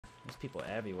There's people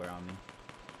everywhere on me.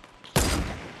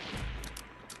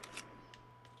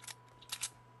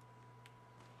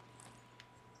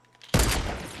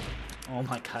 Oh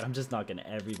my god, I'm just knocking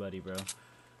everybody, bro.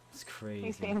 It's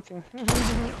crazy.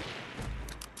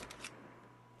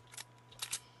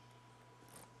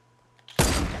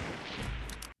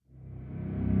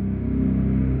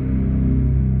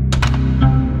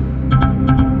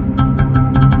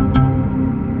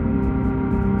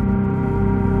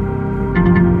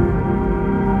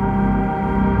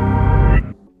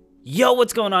 Yo,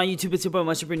 what's going on YouTube? It's your boy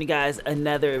Mush, bringing you guys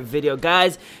another video.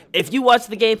 Guys, if you watch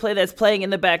the gameplay that's playing in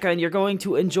the background, you're going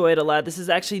to enjoy it a lot. This is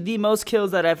actually the most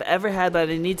kills that I've ever had, but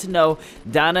I need to know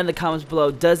down in the comments below,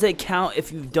 does it count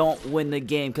if you don't win the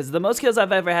game? Because the most kills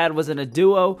I've ever had was in a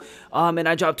duo, and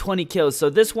I dropped 20 kills. So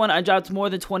this one, I dropped more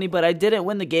than 20, but I didn't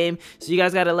win the game. So you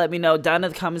guys got to let me know down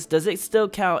in the comments, does it still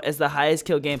count as the highest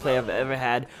kill gameplay I've ever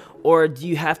had? Or do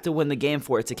you have to win the game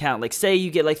for it to count? Like, say you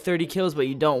get like 30 kills, but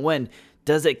you don't win.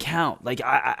 Does it count? Like,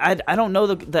 I don't know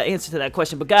the answer to that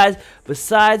question. But guys,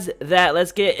 besides that,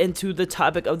 let's get into the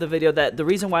topic of the video. That the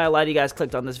reason why a lot of you guys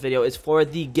clicked on this video is for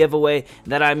the giveaway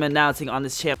that I'm announcing on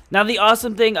this channel. Now, the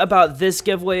awesome thing about this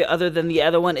giveaway, other than the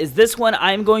other one, is this one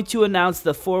I'm going to announce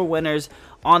the 4 winners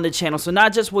on the channel. So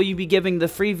not just will you be giving the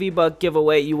free vBuck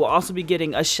giveaway, you will also be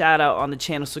getting a shout out on the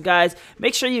channel. So guys,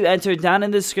 make sure you enter down in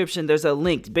the description. There's a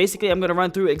link. Basically, I'm going to run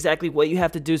through exactly what you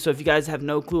have to do. So if you guys have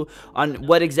no clue on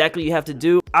what exactly you have to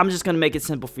do, I'm just going to make it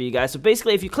simple for you guys. So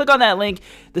basically, if you click on that link,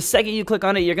 the second you click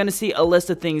on it, you're going to see a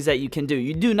list of things that you can do.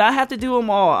 You do not have to do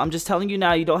them all. I'm just telling you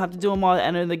now, you don't have to do them all to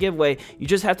enter in the giveaway. You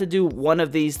just have to do one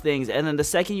of these things. And then the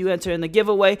second you enter in the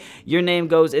giveaway, your name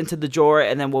goes into the drawer,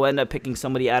 and then we'll end up picking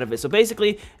somebody out of it. So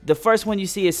basically, the first one you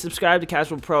see is subscribe to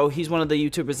Casual Pro. He's one of the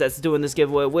YouTubers that's doing this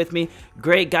giveaway with me.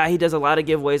 Great guy. He does a lot of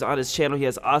giveaways on his channel. He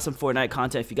has awesome Fortnite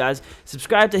content. If you guys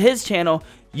subscribe to his channel,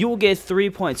 you will get 3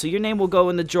 points. So your name will go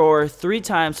in the drawer 3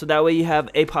 times, so that way you have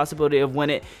a possibility of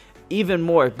winning even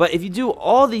more. But if you do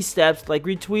all these steps, like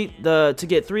retweet to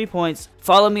get 3 points,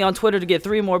 follow me on Twitter to get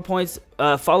 3 more points,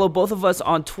 follow both of us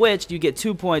on Twitch, you get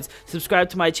 2 points, subscribe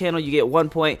to my channel, you get 1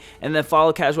 point, and then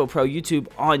follow Casual Pro YouTube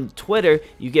on Twitter,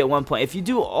 you get 1 point. If you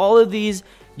do all of these,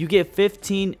 you get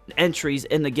 15 entries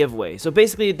in the giveaway. So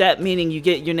basically, that meaning you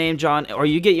get your name drawn, or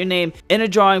you get your name in a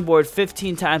drawing board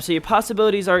 15 times, so your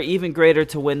possibilities are even greater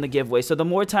to win the giveaway. So the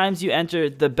more times you enter,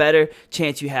 the better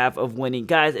chance you have of winning.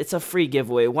 Guys, it's a free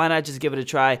giveaway. Why not just give it a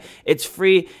try? It's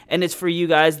free, and it's for you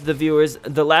guys, the viewers.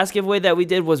 The last giveaway that we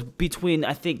did was between,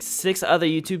 I think, 6 other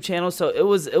YouTube channels, so it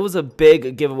was a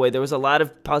big giveaway. There was a lot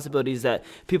of possibilities that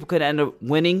people could end up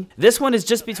winning. This one is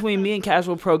just between me and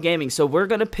Casual Pro Gaming, so we're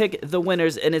gonna pick the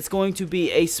winners, and it's going to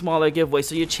be a smaller giveaway,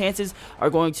 so your chances are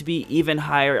going to be even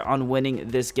higher on winning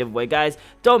this giveaway. Guys,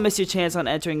 don't miss your chance on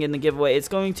entering in the giveaway. It's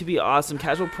going to be awesome.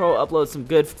 Casual Pro uploads some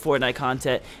good Fortnite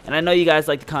content, and I know you guys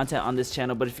like the content on this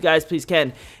channel, but if you guys please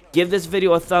can, give this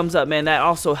video a thumbs up, man. That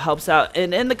also helps out.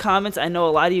 And in the comments, I know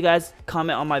a lot of you guys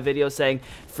comment on my video saying,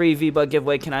 free vBuck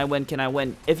giveaway, can I win, can I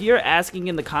win? If you're asking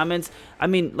in the comments, I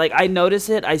mean, like, I notice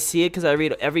it, I see it because I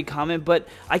read every comment, but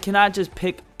I cannot just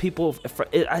pick people.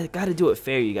 I gotta do it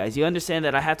fair, you guys. You understand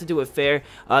that I have to do it fair.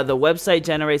 The website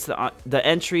generates the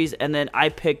entries, and then I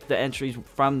pick the entries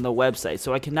from the website.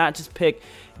 So I cannot just pick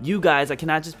you guys. I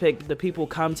cannot just pick the people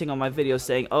commenting on my video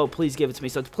saying, oh, please give it to me.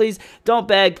 So please don't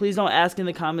beg, please don't ask in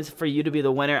the comments for you to be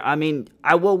the winner. I mean,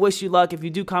 I will wish you luck. If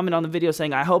you do comment on the video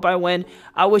saying, I hope I win,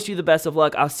 I wish you the best of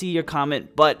luck. I'll see your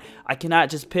comment, but I cannot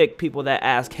just pick people that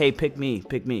ask, hey, pick me,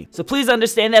 pick me. So please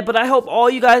understand that, but I hope all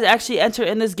you guys actually enter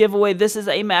in this giveaway. This is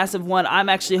a massive one. I'm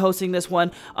actually hosting this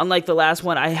one. Unlike the last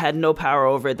one, I had no power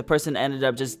over it. The person ended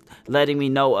up just letting me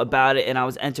know about it, and I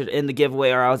was entered in the giveaway,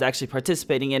 or I was actually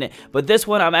participating in it. But this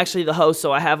one, I'm actually the host,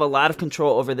 so I have a lot of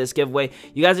control over this giveaway.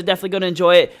 You guys are definitely going to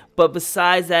enjoy it. But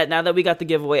besides that, now that we got the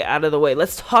giveaway out of the way,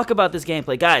 let's talk about this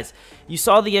gameplay. Guys, you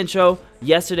saw the intro,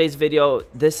 yesterday's video.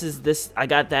 I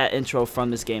got that intro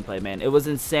from this gameplay, man. It was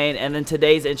insane. And then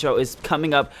today's intro is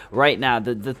coming up right now.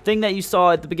 The thing that you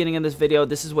saw at the beginning of this video,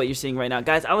 this is what you're seeing right now.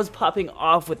 Guys, I was popping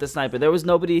off with the sniper. There was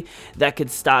nobody that could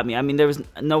stop me. I mean,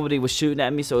 nobody was shooting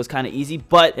at me, so it was kind of easy,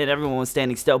 and everyone was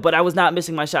standing still. But I was not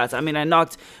missing my shots. I mean, I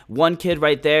knocked one kid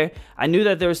right there. I knew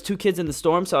that there was 2 kids in the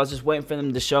storm, so I was just waiting for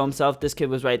them to show himself. This kid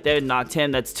was right there, knocked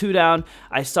him. That's 2 down.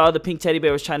 I saw the pink teddy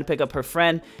bear was trying to pick up her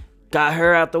friend. Got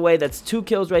her out the way. That's 2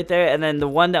 kills right there. And then the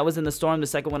one that was in the storm, the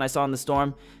second one I saw in the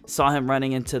storm, saw him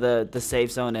running into the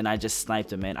safe zone, and I just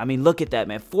sniped him, man. I mean, look at that,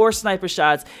 man. 4 sniper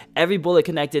shots. Every bullet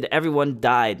connected. Everyone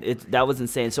died. That was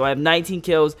insane. So I have 19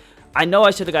 kills. I know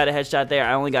I should have got a headshot there.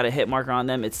 I only got a hit marker on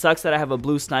them. It sucks that I have a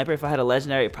blue sniper. If I had a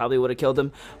legendary, it probably would have killed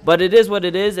him. But it is what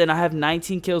it is, and I have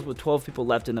 19 kills with 12 people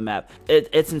left in the map.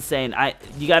 It's insane.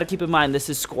 You got to keep in mind, this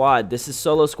is squad. This is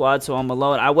solo squad, so I'm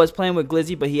alone. I was playing with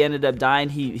Glizzy, but he ended up dying.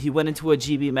 He went into a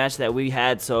GB match that we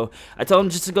had, so I told him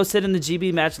just to go sit in the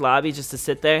GB match lobby, just to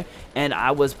sit there, and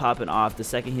I was popping off the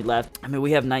second he left. I mean,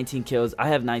 we have 19 kills. I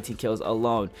have 19 kills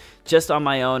alone, just on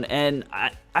my own, and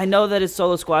I know that it's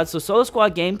solo squad, so solo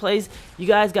squad gameplays, you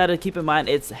guys got to keep in mind,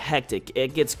 it's hectic.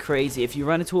 It gets crazy. If you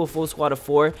run into a full squad of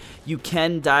 4, you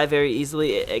can die very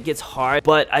easily. It gets hard,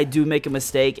 but I do make a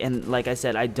mistake, and like I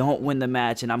said, I don't win the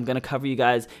match, and I'm going to cover you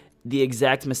guys the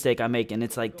exact mistake I make, and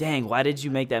it's like, dang, why did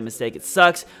you make that mistake? It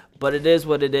sucks, but it is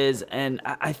what it is, and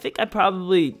I think I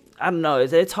don't know,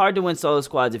 it's hard to win solo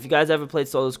squads. If you guys ever played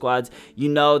solo squads, you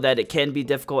know that it can be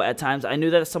difficult at times. I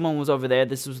knew that someone was over there.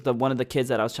 This was one of the kids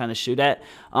that I was trying to shoot at,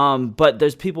 but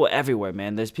there's people everywhere,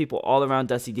 man. There's people all around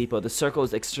Dusty Depot. The circle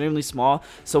is extremely small,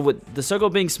 so with the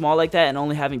circle being small like that and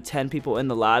only having 10 people in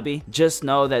the lobby, just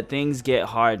know that things get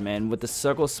hard, man. With the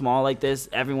circle small like this,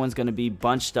 everyone's going to be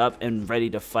bunched up and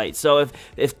ready to fight. So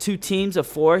if 2 teams of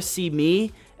 4 see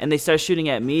me and they start shooting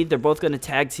at me, they're both going to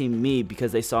tag team me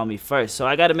because they saw me first. So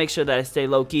I got to make sure that I stay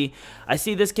low-key. I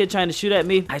see this kid trying to shoot at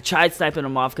me. I tried sniping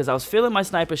him off because I was feeling my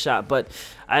sniper shot, but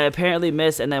I apparently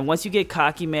missed. And then once you get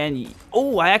cocky, man,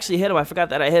 oh, I actually hit him. I forgot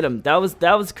that I hit him. That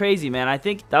was crazy, man. I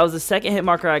think that was the second hit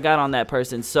marker I got on that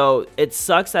person. So it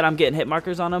sucks that I'm getting hit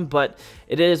markers on him, but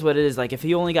it is what it is. Like, if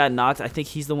he only got knocked, I think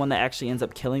he's the one that actually ends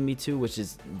up killing me too, which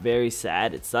is very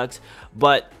sad. It sucks.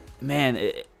 But,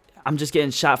 man, I'm just getting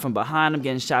shot from behind. I'm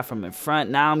getting shot from in front.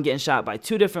 Now I'm getting shot by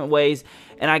 2 different ways,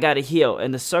 and I got to heal.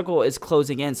 And the circle is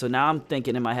closing in, so now I'm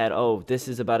thinking in my head, oh, this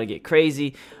is about to get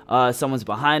crazy. Someone's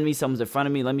behind me. Someone's in front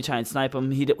of me. Let me try and snipe him.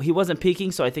 He wasn't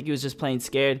peeking, so I think he was just playing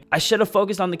scared. I should have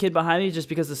focused on the kid behind me just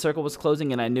because the circle was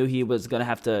closing, and I knew he was going to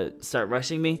have to start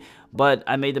rushing me. But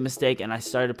I made the mistake, and I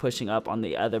started pushing up on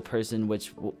the other person,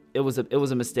 which it was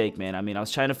a mistake, man. I mean, I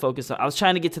was trying to focus on, I was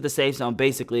trying to get to the safe zone,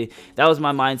 basically. That was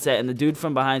my mindset, and the dude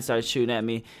from behind started shooting at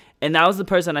me. And that was the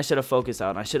person I should have focused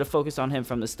on. I should have focused on him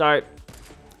from the start.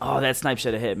 Oh, that snipe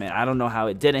should have hit, man. I don't know how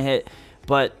it didn't hit,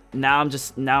 but now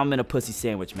I'm in a pussy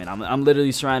sandwich, man. I'm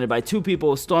literally surrounded by 2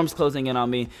 people. Storm's closing in on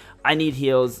me. I need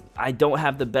heals. I don't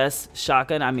have the best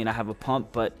shotgun. I mean, I have a pump,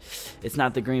 but it's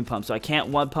not the green pump, so I can't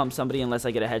one pump somebody unless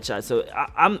I get a headshot. So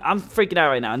I'm freaking out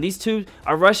right now, and these 2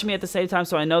 are rushing me at the same time,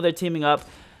 so I know they're teaming up.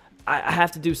 I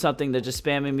have to do something. They're just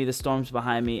spamming me. The Storm's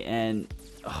behind me, and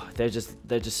oh, they're just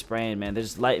spraying, man. They're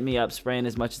just lighting me up, spraying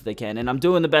as much as they can, and I'm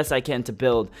doing the best I can to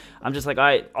build. I'm just like, all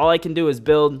right, all I can do is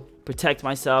build, protect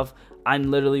myself. I'm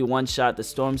literally one shot. The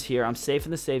Storm's here. I'm safe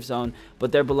in the safe zone,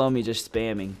 but they're below me just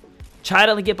spamming. Try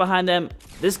to get behind them.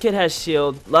 This kid has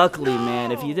shield. Luckily,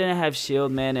 man, if he didn't have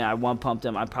shield, man, and I one pumped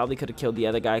him, I probably could have killed the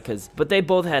other guy, but they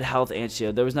both had health and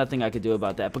shield. There was nothing I could do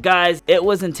about that. But guys, it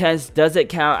was intense. Does it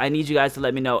count? I need you guys to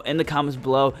let me know in the comments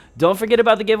below. Don't forget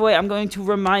about the giveaway. I'm going to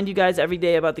remind you guys every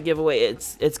day about the giveaway.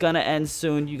 It's gonna end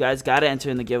soon. You guys gotta enter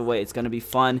in the giveaway. It's gonna be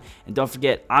fun. And don't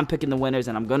forget, I'm picking the winners,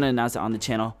 and I'm gonna announce it on the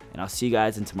channel. And I'll see you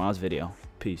guys in tomorrow's video.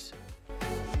 Peace.